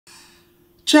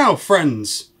Ciao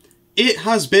friends! It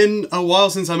has been a while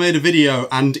since I made a video,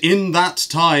 and in that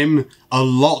time a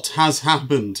lot has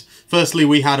happened. Firstly,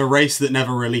 we had a race that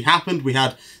never really happened. We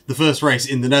had the first race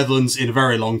in the Netherlands in a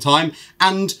very long time,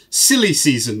 and silly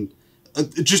season.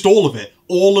 Just all of it.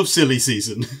 All of silly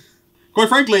season. Quite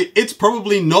frankly, it's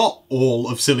probably not all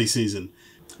of silly season.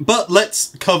 But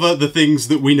let's cover the things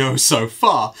that we know so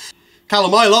far.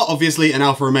 Callum, obviously an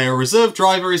Alfa Romeo reserve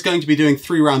driver, is going to be doing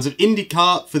 3 rounds of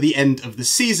IndyCar for the end of the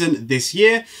season this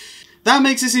year. That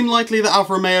makes it seem likely that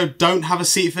Alfa Romeo don't have a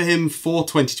seat for him for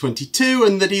 2022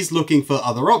 and that he's looking for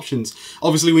other options.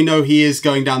 Obviously we know he is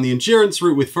going down the endurance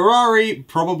route with Ferrari,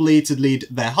 probably to lead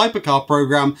their hypercar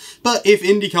program, but if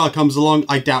IndyCar comes along,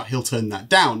 I doubt he'll turn that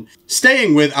down.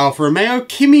 Staying with Alfa Romeo,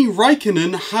 Kimi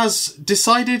Räikkönen has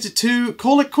decided to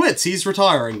call it quits. He's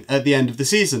retiring at the end of the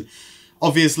season.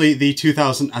 Obviously, the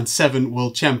 2007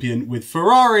 world champion with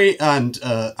Ferrari, and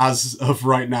as of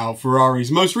right now, Ferrari's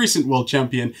most recent world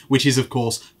champion, which is, of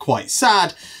course, quite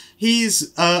sad.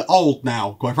 He's old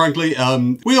now, quite frankly.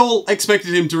 We all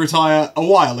expected him to retire a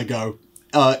while ago.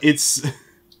 It's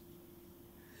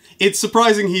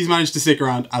surprising he's managed to stick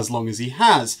around as long as he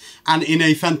has. And in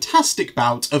a fantastic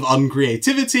bout of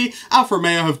uncreativity, Alfa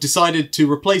Romeo have decided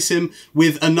to replace him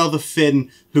with another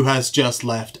Finn who has just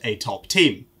left a top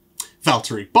team.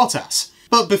 Valtteri Bottas.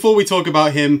 But before we talk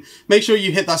about him, make sure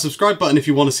you hit that subscribe button if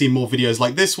you want to see more videos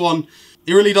like this one.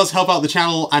 It really does help out the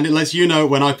channel, and it lets you know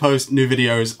when I post new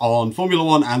videos on Formula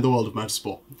 1 and the world of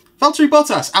motorsport. Valtteri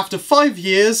Bottas, after 5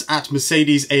 years at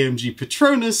Mercedes-AMG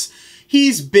Petronas,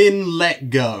 he's been let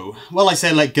go. Well, I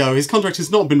say let go, his contract has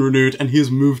not been renewed and he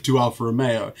has moved to Alfa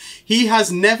Romeo. He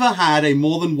has never had a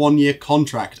more than 1 year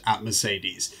contract at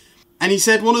Mercedes. And he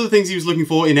said one of the things he was looking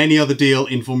for in any other deal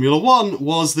in Formula 1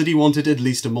 was that he wanted at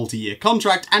least a multi-year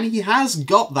contract, and he has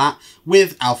got that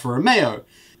with Alfa Romeo.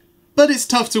 But it's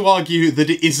tough to argue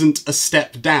that it isn't a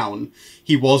step down.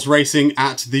 He was racing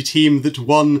at the team that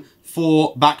won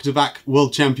 4 back-to-back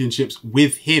world championships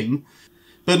with him,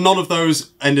 but none of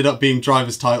those ended up being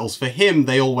drivers' titles for him.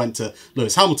 They all went to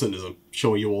Lewis Hamilton, as I'm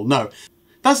sure you all know.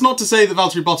 That's not to say that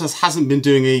Valtteri Bottas hasn't been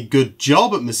doing a good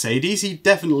job at Mercedes. He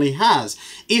definitely has.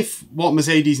 If what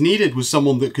Mercedes needed was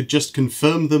someone that could just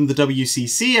confirm them the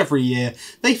WCC every year,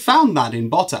 they found that in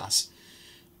Bottas.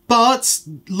 But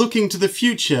looking to the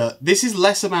future, this is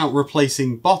less about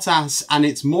replacing Bottas and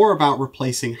it's more about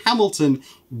replacing Hamilton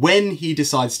when he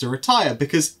decides to retire,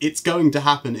 because it's going to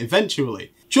happen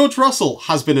eventually. George Russell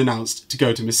has been announced to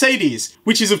go to Mercedes,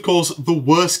 which is of course the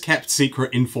worst kept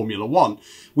secret in Formula 1.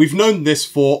 We've known this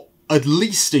for at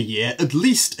least a year.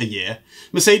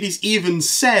 Mercedes even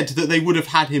said that they would have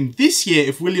had him this year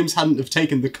if Williams hadn't have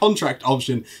taken the contract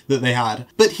option that they had.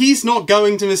 But he's not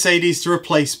going to Mercedes to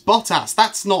replace Bottas.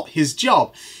 That's not his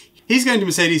job. He's going to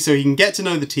Mercedes so he can get to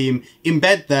know the team,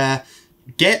 embed there,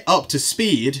 get up to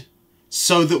speed,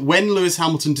 so that when Lewis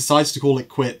Hamilton decides to call it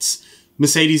quits,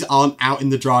 Mercedes aren't out in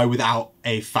the dry without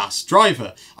a fast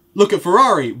driver. Look at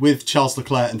Ferrari with Charles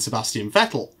Leclerc and Sebastian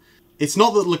Vettel. It's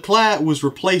not that Leclerc was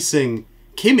replacing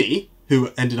Kimi, who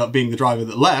ended up being the driver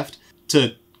that left,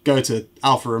 to go to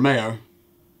Alfa Romeo.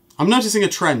 I'm noticing a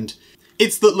trend.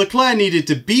 It's that Leclerc needed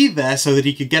to be there so that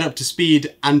he could get up to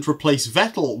speed and replace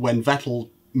Vettel when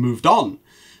Vettel moved on.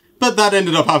 But that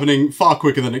ended up happening far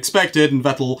quicker than expected, and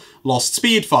Vettel lost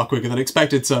speed far quicker than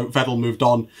expected, so Vettel moved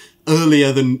on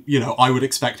earlier than, I would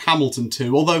expect Hamilton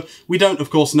to, although we don't, of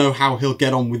course, know how he'll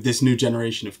get on with this new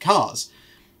generation of cars.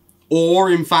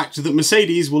 Or, in fact, that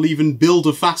Mercedes will even build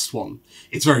a fast one.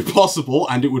 It's very possible,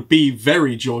 and it would be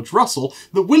very George Russell,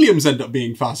 that Williams end up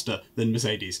being faster than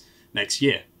Mercedes next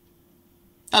year.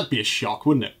 That'd be a shock,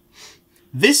 wouldn't it?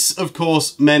 This, of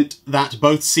course, meant that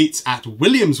both seats at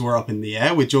Williams were up in the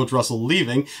air, with George Russell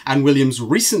leaving, and Williams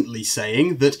recently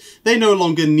saying that they no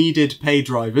longer needed pay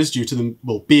drivers due to them,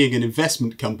 well, being an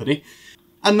investment company,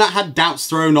 and that had doubts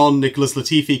thrown on Nicholas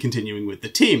Latifi continuing with the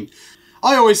team.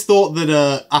 I always thought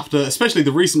that after, especially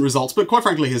the recent results, but quite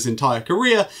frankly his entire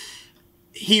career,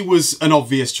 he was an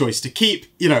obvious choice to keep.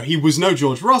 He was no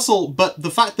George Russell, but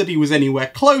the fact that he was anywhere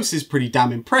close is pretty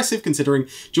damn impressive considering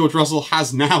George Russell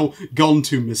has now gone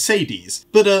to Mercedes.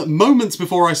 But moments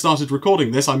before I started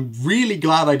recording this, I'm really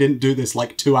glad I didn't do this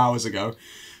like 2 hours ago.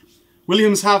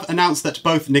 Williams have announced that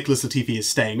both Nicholas Latifi is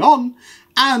staying on,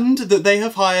 and that they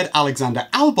have hired Alexander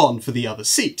Albon for the other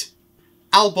seat.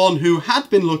 Albon, who had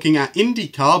been looking at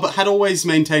IndyCar, but had always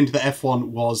maintained that F1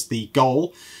 was the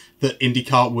goal, that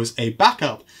IndyCar was a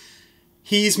backup.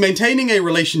 He's maintaining a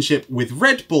relationship with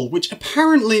Red Bull, which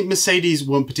apparently Mercedes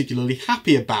weren't particularly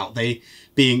happy about. They,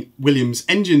 being Williams'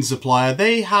 engine supplier,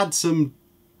 they had some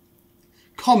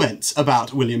comments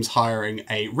about Williams hiring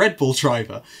a Red Bull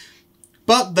driver.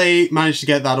 But they managed to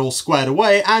get that all squared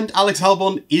away, and Alex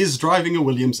Albon is driving a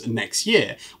Williams next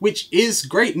year, which is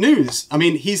great news. I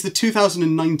mean, he's the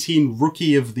 2019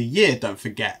 Rookie of the Year, don't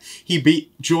forget. He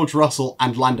beat George Russell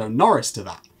and Lando Norris to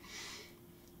that.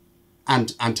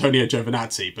 And Antonio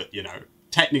Giovinazzi, but, you know,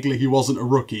 technically he wasn't a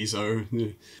rookie, so...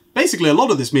 Basically, a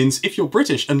lot of this means if you're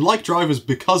British and like drivers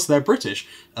because they're British,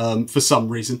 for some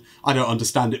reason, I don't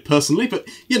understand it personally, but,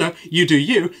 you know, you do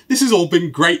you, this has all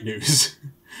been great news.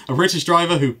 A British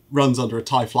driver who runs under a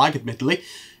Thai flag, admittedly,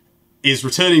 is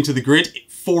returning to the grid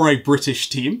for a British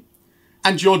team,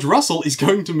 and George Russell is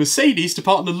going to Mercedes to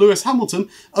partner Lewis Hamilton,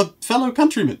 a fellow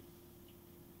countryman.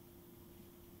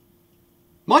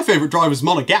 My favourite driver's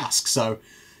Monegasque, so,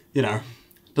 you know,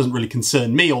 doesn't really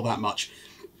concern me all that much.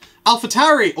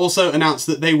 AlphaTauri also announced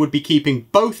that they would be keeping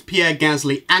both Pierre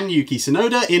Gasly and Yuki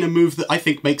Tsunoda in a move that I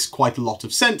think makes quite a lot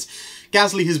of sense.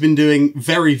 Gasly has been doing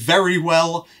very, very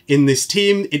well in this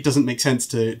team. It doesn't make sense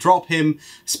to drop him,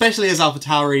 especially as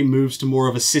AlphaTauri moves to more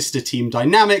of a sister team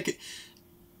dynamic.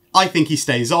 I think he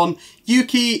stays on.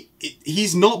 Yuki,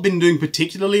 he's not been doing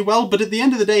particularly well, but at the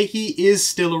end of the day, he is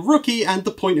still a rookie, and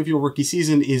the point of your rookie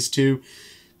season is to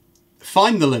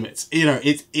find the limits. You know,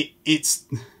 it's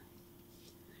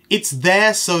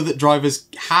there so that drivers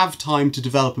have time to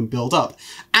develop and build up.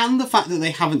 And the fact that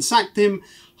they haven't sacked him,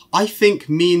 I think,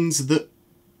 means that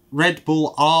Red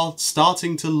Bull are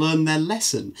starting to learn their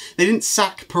lesson. They didn't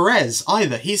sack Perez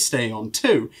either. He's staying on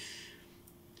too.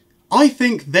 I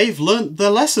think they've learnt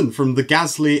their lesson from the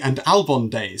Gasly and Albon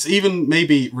days, even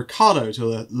maybe Ricciardo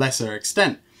to a lesser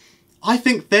extent. I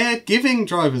think they're giving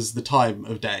drivers the time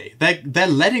of day. They're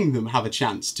letting them have a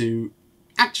chance to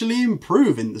actually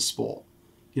improve in the sport.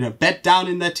 You know, bed down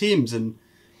in their teams and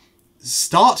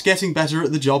start getting better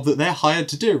at the job that they're hired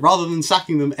to do, rather than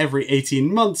sacking them every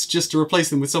 18 months just to replace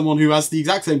them with someone who has the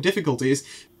exact same difficulties,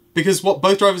 because what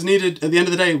both drivers needed at the end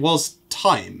of the day was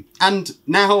time. And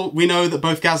now we know that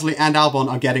both Gasly and Albon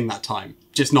are getting that time,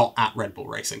 just not at Red Bull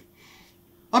Racing.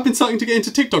 I've been starting to get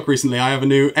into TikTok recently. I have a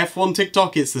new F1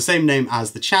 TikTok. It's the same name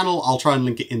as the channel. I'll try and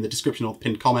link it in the description or the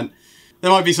pinned comment.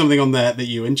 There might be something on there that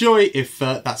you enjoy if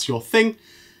that's your thing.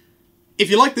 If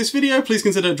you like this video, please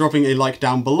consider dropping a like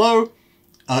down below.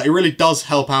 It really does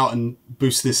help out and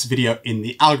boost this video in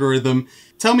the algorithm.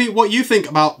 Tell me what you think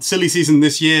about silly season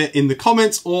this year in the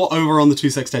comments or over on the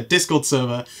twosecsted Discord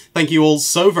server. Thank you all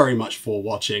so very much for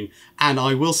watching, and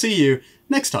I will see you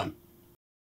next time.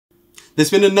 There's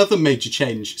been another major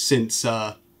change since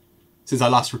I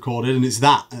last recorded, and it's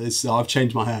that. I've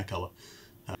changed my hair colour.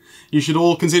 You should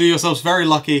all consider yourselves very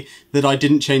lucky that I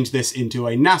didn't change this into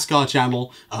a NASCAR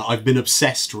channel. I've been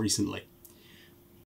obsessed recently.